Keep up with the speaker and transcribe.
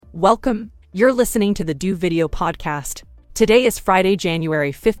Welcome. You're listening to the Do Video Podcast. Today is Friday,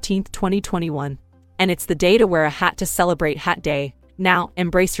 January 15th, 2021, and it's the day to wear a hat to celebrate Hat Day. Now,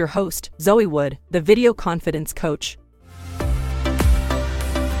 embrace your host, Zoe Wood, the video confidence coach.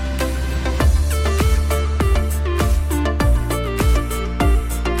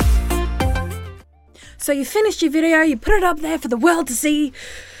 So you finished your video, you put it up there for the world to see.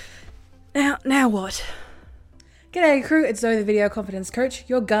 Now what? G'day crew, it's Zoe the Video Confidence Coach,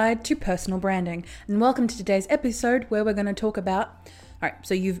 your guide to personal branding. And welcome to today's episode where we're going to talk about, alright,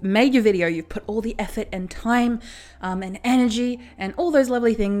 so you've made your video, you've put all the effort and time and energy and all those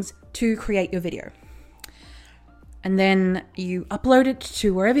lovely things to create your video. And then you upload it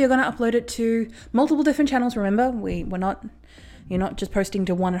to wherever you're going to upload it to, multiple different channels. Remember, you're not just posting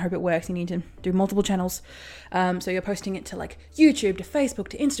to one and hope it works. You need to do multiple channels. So you're posting it to like YouTube, to Facebook,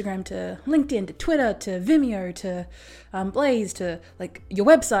 to Instagram, to LinkedIn, to Twitter, to Vimeo, to Blaze, to like your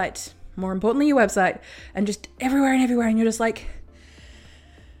website, more importantly your website, and just everywhere. And you're just like,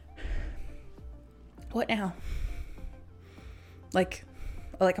 what now? Like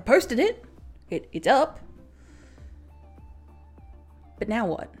I posted it. It's up. But now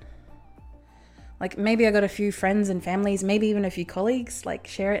what? Like maybe I got a few friends and families, maybe even a few colleagues like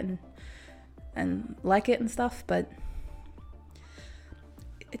share it and like it and stuff, but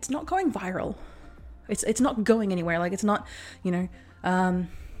it's not going viral. It's not going anywhere. Like it's not,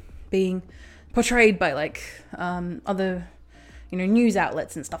 being portrayed by like other, news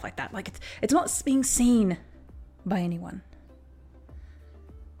outlets and stuff like that. Like it's not being seen by anyone.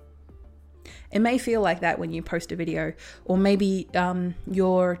 It may feel like that when you post a video, or maybe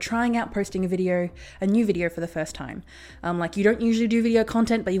you're trying out posting a new video for the first time. Like you don't usually do video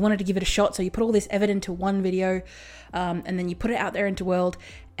content, but you wanted to give it a shot, so you put all this effort into one video, and then you put it out there into the world,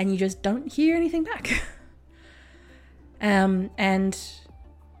 and you just don't hear anything back. And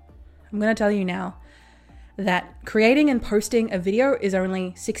I'm going to tell you now that creating and posting a video is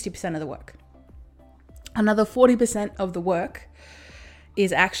only 60% of the work. Another 40% of the work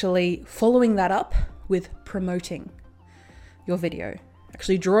is actually following that up with promoting your video,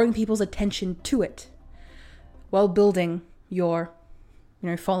 actually drawing people's attention to it while building your,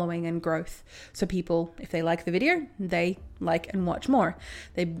 following and growth. So people, if they like the video, they like and watch more.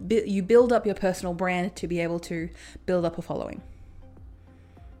 You build up your personal brand to be able to build up a following.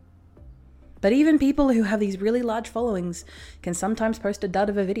 But even people who have these really large followings can sometimes post a dud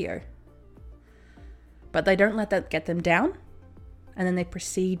of a video. But they don't let that get them down. And then they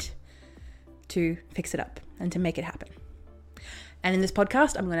proceed to fix it up and to make it happen. And in this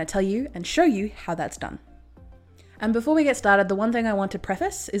podcast, I'm going to tell you and show you how that's done. And before we get started, the one thing I want to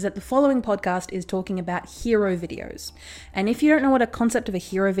preface is that the following podcast is talking about hero videos. And if you don't know what a concept of a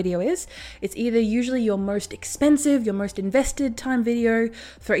hero video is, it's either usually your most expensive, your most invested time video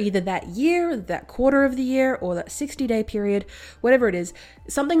for either that year, that quarter of the year, or that 60-day period, whatever it is,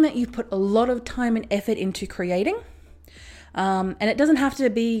 something that you've put a lot of time and effort into creating. And it doesn't have to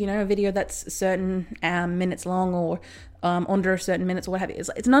be, a video that's certain minutes long or under certain minutes or what have you.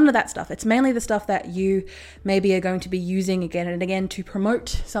 It's none of that stuff. It's mainly the stuff that you maybe are going to be using again and again to promote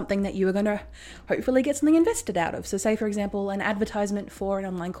something that you are going to hopefully get something invested out of. So say, for example, an advertisement for an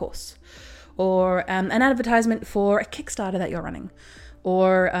online course, or an advertisement for a Kickstarter that you're running,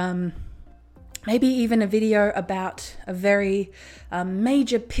 or maybe even a video about a very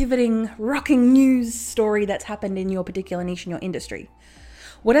major pivoting, rocking news story that's happened in your particular niche in your industry.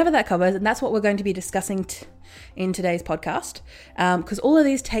 Whatever that covers, and that's what we're going to be discussing in today's podcast, because all of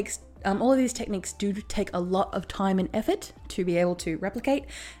these techniques do take a lot of time and effort to be able to replicate,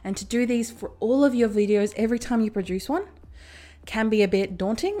 and to do these for all of your videos every time you produce one can be a bit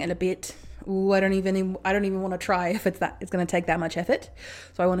daunting and a bit, I don't even want to try if it's going to take that much effort.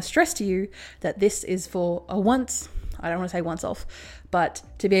 So I want to stress to you that this is for a once, I don't want to say once off, but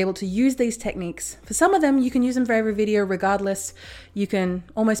to be able to use these techniques. For some of them, you can use them for every video regardless. You can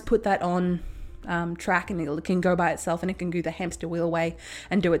almost put that on track and it can go by itself and it can do the hamster wheel way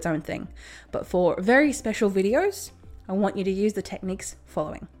and do its own thing. But for very special videos, I want you to use the techniques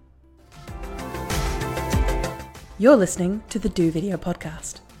following. You're listening to the Do Video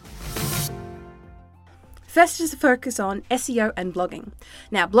Podcast. First is to focus on SEO and blogging.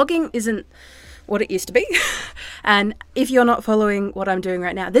 Now, blogging isn't what it used to be. And if you're not following what I'm doing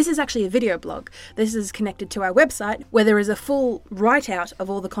right now, this is actually a video blog. This is connected to our website where there is a full write-out of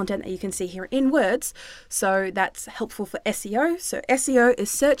all the content that you can see here in words. So that's helpful for SEO. So SEO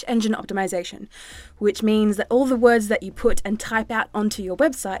is search engine optimization, which means that all the words that you put and type out onto your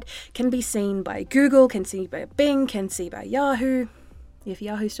website can be seen by Google, can see by Bing, can see by Yahoo, if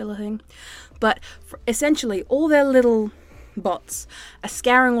Yahoo's still a thing. But essentially all their little bots are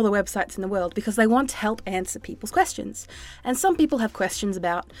scouring all the websites in the world because they want to help answer people's questions. And some people have questions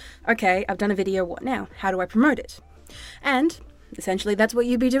about, okay, I've done a video, what now? How do I promote it? And essentially that's what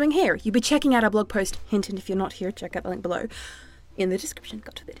you'd be doing here. You'd be checking out our blog post. Hint, and if you're not here, check out the link below in the description.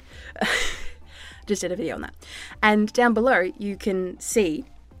 God forbid. Just did a video on that. And down below you can see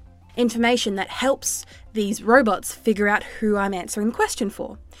information that helps these robots figure out who I'm answering the question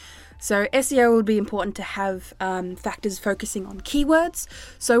for. So SEO would be important to have factors focusing on keywords.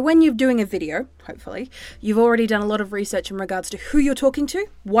 So when you're doing a video, hopefully, you've already done a lot of research in regards to who you're talking to,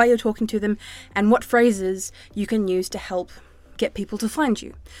 why you're talking to them, and what phrases you can use to help get people to find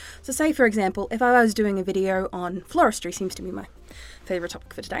you. So say, for example, if I was doing a video on floristry, seems to be my favorite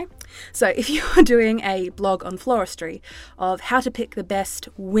topic for today. So if you were doing a blog on floristry of how to pick the best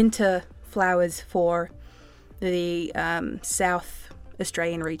winter flowers for the South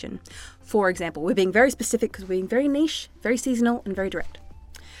Australian region, for example, we're being very specific because we're being very niche, very seasonal, and very direct.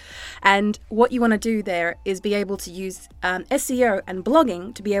 And what you want to do there is be able to use SEO and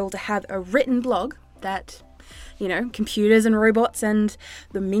blogging to be able to have a written blog that, you know, computers and robots and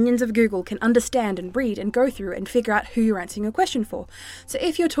the minions of Google can understand and read and go through and figure out who you're answering a question for. So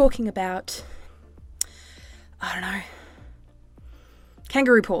if you're talking about, I don't know,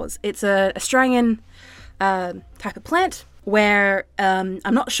 kangaroo paws, it's an Australian type of plant where I'm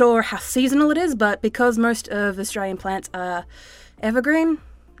not sure how seasonal it is, but because most of Australian plants are evergreen,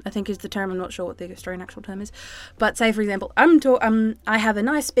 I think is the term. I'm not sure what the Australian actual term is. But say, for example, I have a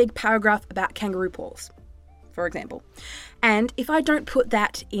nice big paragraph about kangaroo paws, for example. And if I don't put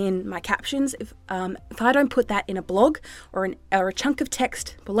that in my captions, if I don't put that in a blog or a chunk of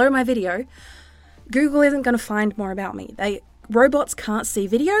text below my video, Google isn't going to find more about me. Robots can't see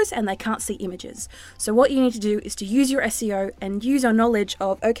videos and they can't see images. So what you need to do is to use your SEO and use your knowledge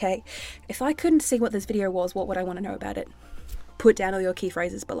of, okay, if I couldn't see what this video was, what would I want to know about it? Put down all your key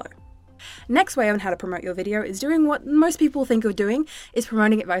phrases below. Next way on how to promote your video is doing what most people think of doing, is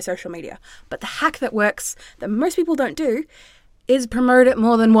promoting it via social media. But the hack that works, that most people don't do, is promote it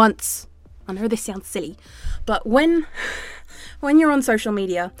more than once. I know this sounds silly, but when you're on social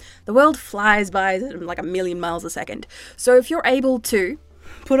media, the world flies by like a million miles a second. So if you're able to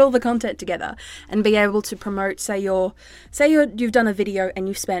put all the content together and be able to promote, you've done a video and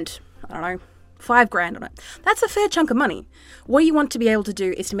you've spent, I don't know, $5,000 on it. That's a fair chunk of money. What you want to be able to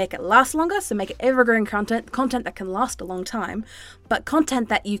do is to make it last longer, so make it evergreen content that can last a long time, but content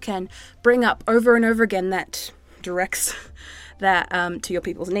that you can bring up over and over again that directs that to your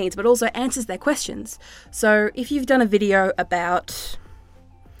people's needs, but also answers their questions. So if you've done a video about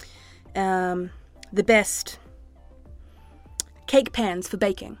the best cake pans for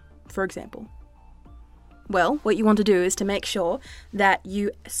baking, for example, well, what you want to do is to make sure that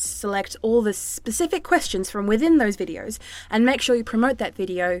you select all the specific questions from within those videos and make sure you promote that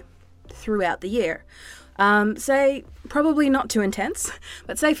video throughout the year. Say, probably not too intense,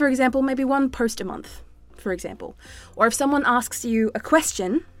 but say, for example, maybe one post a month, for example. Or if someone asks you a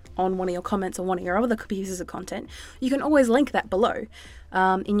question on one of your comments or one of your other pieces of content, you can always link that below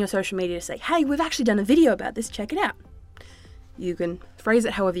in your social media to say, hey, we've actually done a video about this, check it out. You can phrase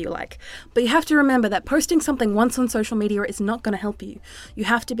it however you like. But you have to remember that posting something once on social media is not going to help you. You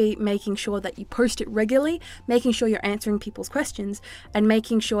have to be making sure that you post it regularly, making sure you're answering people's questions, and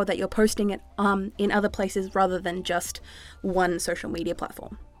making sure that you're posting it in other places rather than just one social media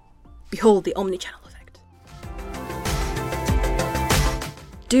platform. Behold the omnichannel effect.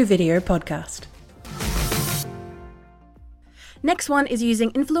 Do Video Podcast. Next one is using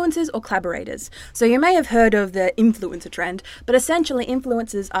influencers or collaborators. So you may have heard of the influencer trend, but essentially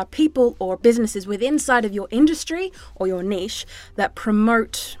influencers are people or businesses within inside of your industry or your niche that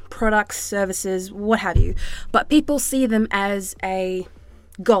promote products, services, what have you. But people see them as a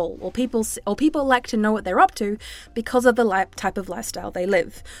goal, or people like to know what they're up to because of the type of lifestyle they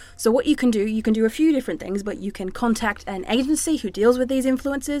live. So what you can do a few different things, but you can contact an agency who deals with these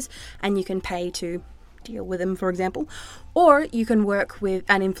influencers and you can pay to deal with them, for example, or you can work with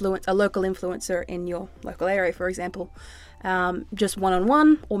a local influencer in your local area, for example, just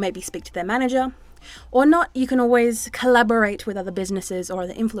one-on-one, or maybe speak to their manager. Or not, you can always collaborate with other businesses or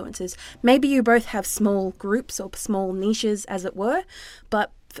other influencers. Maybe you both have small groups or small niches, as it were,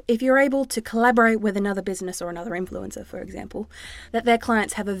 but if you're able to collaborate with another business or another influencer, for example, that their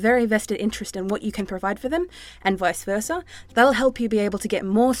clients have a very vested interest in what you can provide for them, and vice versa, that'll help you be able to get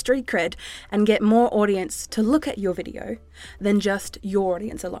more street cred and get more audience to look at your video than just your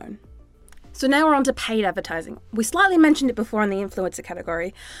audience alone. So now we're on to paid advertising. We slightly mentioned it before in the influencer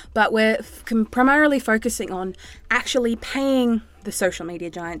category, but we're primarily focusing on actually paying the social media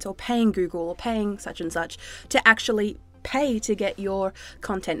giants or paying Google or paying such and such to actually pay to get your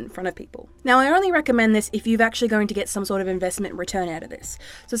content in front of people. Now, I only recommend this if you're actually going to get some sort of investment return out of this.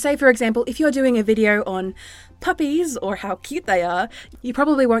 So say, for example, if you're doing a video on puppies or how cute they are, you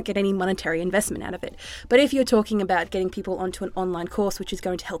probably won't get any monetary investment out of it. But if you're talking about getting people onto an online course which is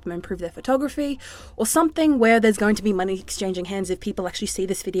going to help them improve their photography, or something where there's going to be money exchanging hands if people actually see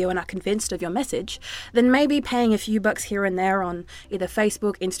this video and are convinced of your message, then maybe paying a few bucks here and there on either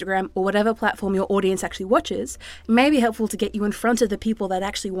Facebook, Instagram, or whatever platform your audience actually watches may be helpful to get you in front of the people that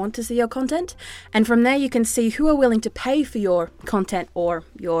actually want to see your content. And from there you can see who are willing to pay for your content or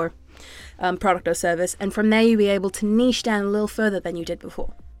your product or service, and from there you'll be able to niche down a little further than you did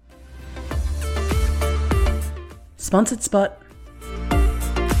before. Sponsored spot.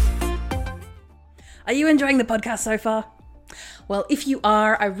 Are you enjoying the podcast so far? Well, if you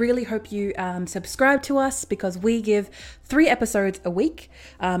are, I really hope you subscribe to us, because we give 3 episodes a week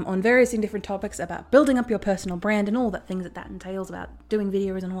on various and different topics about building up your personal brand and all that things that entails, about doing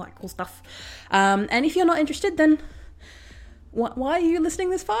videos and all that cool stuff. And if you're not interested, then why are you listening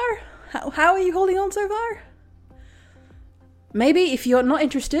this far? How are you holding on so far? Maybe if you're not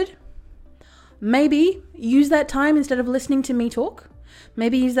interested, maybe use that time, instead of listening to me talk,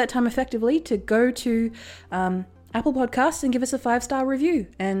 maybe use that time effectively to go to Apple Podcasts and give us a 5-star review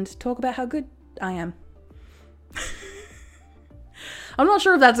and talk about how good I am. I'm not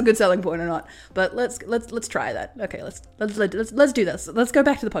sure if that's a good selling point or not, but let's try that. Okay, let's do this. Let's go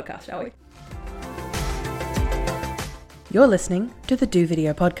back to the podcast, shall we? You're listening to the Do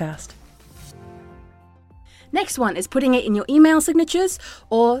Video Podcast. Next one is putting it in your email signatures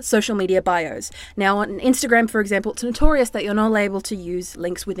or social media bios. Now on Instagram, for example, it's notorious that you're not able to use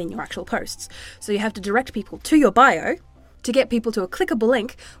links within your actual posts. So you have to direct people to your bio to get people to a clickable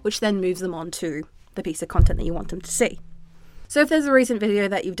link, which then moves them on to the piece of content that you want them to see. So if there's a recent video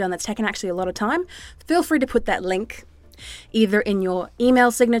that you've done that's taken actually a lot of time, feel free to put that link either in your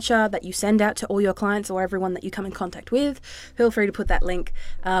email signature that you send out to all your clients or everyone that you come in contact with. Feel free to put that link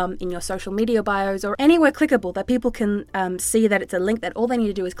in your social media bios or anywhere clickable that people can see that it's a link that all they need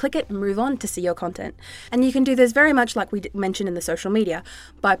to do is click it and move on to see your content. And you can do this very much like we mentioned in the social media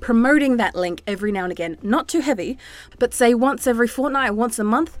by promoting that link every now and again, not too heavy, but say once every fortnight, once a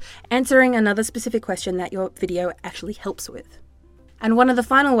month, answering another specific question that your video actually helps with. And one of the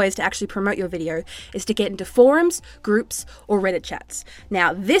final ways to actually promote your video is to get into forums, groups, or Reddit chats.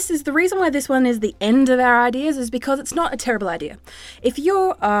 Now, this is the reason why this one is the end of our ideas, is because it's not a terrible idea. If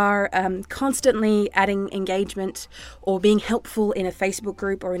you are constantly adding engagement or being helpful in a Facebook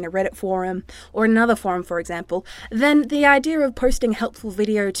group or in a Reddit forum or another forum, for example, then the idea of posting a helpful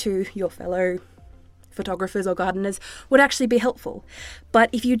video to your fellow photographers or gardeners would actually be helpful. But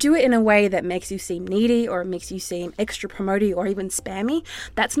if you do it in a way that makes you seem needy or makes you seem extra promoty or even spammy,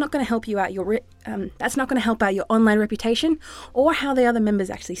 that's not going to help you out that's not going to help out your online reputation or how the other members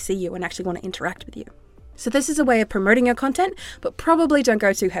actually see you and actually want to interact with you. So this is a way of promoting your content, but probably don't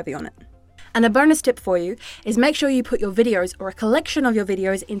go too heavy on it. And a bonus tip for you is make sure you put your videos or a collection of your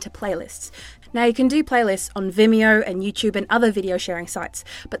videos into playlists. Now you can do playlists on Vimeo and YouTube and other video sharing sites,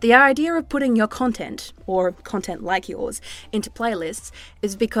 but the idea of putting your content or content like yours into playlists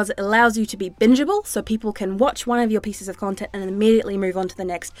is because it allows you to be bingeable, so people can watch one of your pieces of content and then immediately move on to the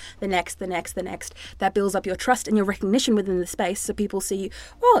next. That builds up your trust and your recognition within the space, so people see,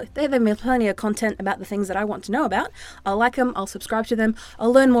 oh, they've made plenty of content about the things that I want to know about. I'll like them, I'll subscribe to them,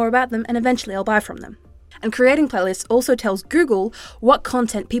 I'll learn more about them, and eventually I'll buy from them. And creating playlists also tells Google what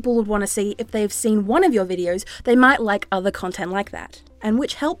content people would want to see. If they've seen one of your videos, they might like other content like that, and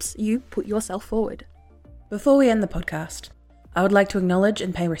which helps you put yourself forward. Before we end the podcast, I would like to acknowledge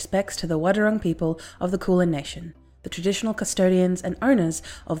and pay respects to the Wadawurrung people of the Kulin Nation, the traditional custodians and owners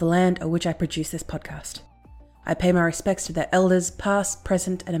of the land on which I produce this podcast. I pay my respects to their elders, past,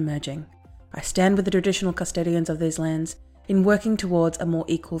 present, and emerging. I stand with the traditional custodians of these lands in working towards a more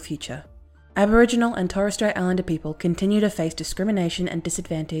equal future. Aboriginal and Torres Strait Islander people continue to face discrimination and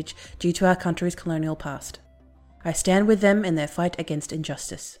disadvantage due to our country's colonial past. I stand with them in their fight against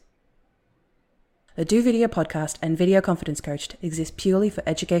injustice. The Do Video Podcast and Video Confidence Coach exist purely for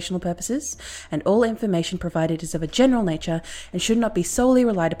educational purposes, and all information provided is of a general nature and should not be solely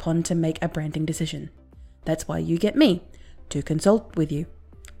relied upon to make a branding decision. That's why you get me to consult with you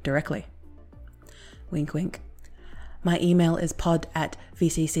directly. Wink, wink. My email is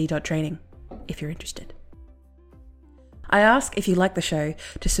pod@vcc.training. if you're interested. I ask if you like the show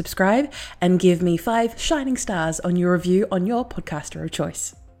to subscribe and give me 5 shining stars on your review on your podcaster of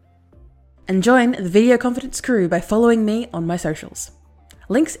choice. And join the Video Confidence crew by following me on my socials.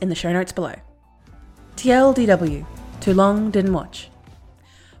 Links in the show notes below. TLDW, too long didn't watch.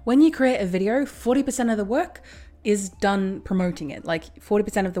 When you create a video, 40% of the work is done promoting it. Like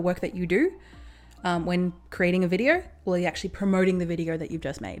 40% of the work that you do when creating a video, well, you're actually promoting the video that you've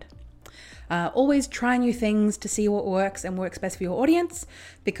just made. Always try new things to see what works and works best for your audience,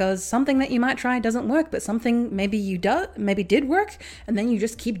 because something that you might try doesn't work, but something maybe did work, and then you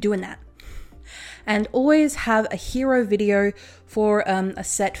just keep doing that. And always have a hero video for a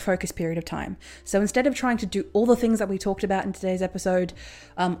set focus period of time. So instead of trying to do all the things that we talked about in today's episode,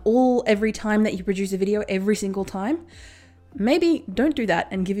 every time that you produce a video, every single time, maybe don't do that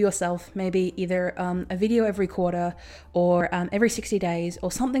and give yourself maybe either a video every quarter or every 60 days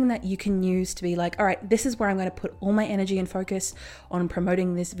or something that you can use to be like, all right, this is where I'm going to put all my energy and focus on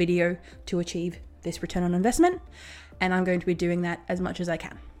promoting this video to achieve this return on investment. And I'm going to be doing that as much as I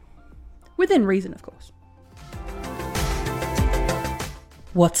can. Within reason, of course.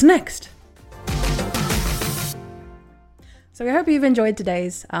 What's next? So I hope you've enjoyed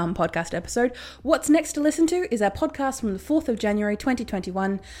today's podcast episode. What's next to listen to is our podcast from the 4th of January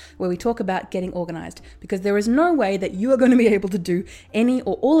 2021, where we talk about getting organized, because there is no way that you are going to be able to do any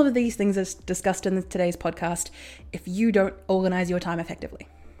or all of these things as discussed in today's podcast if you don't organize your time effectively.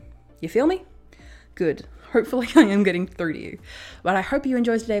 You feel me? Good. Hopefully I am getting through to you. But I hope you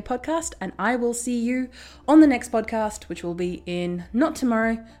enjoyed today's podcast, and I will see you on the next podcast, which will be in not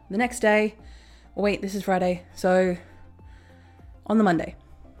tomorrow, the next day. Oh, wait, this is Friday. So on the Monday.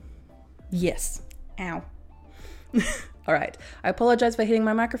 Yes. Ow. All right. I apologize for hitting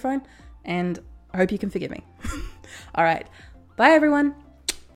my microphone, and I hope you can forgive me. All right. Bye, everyone.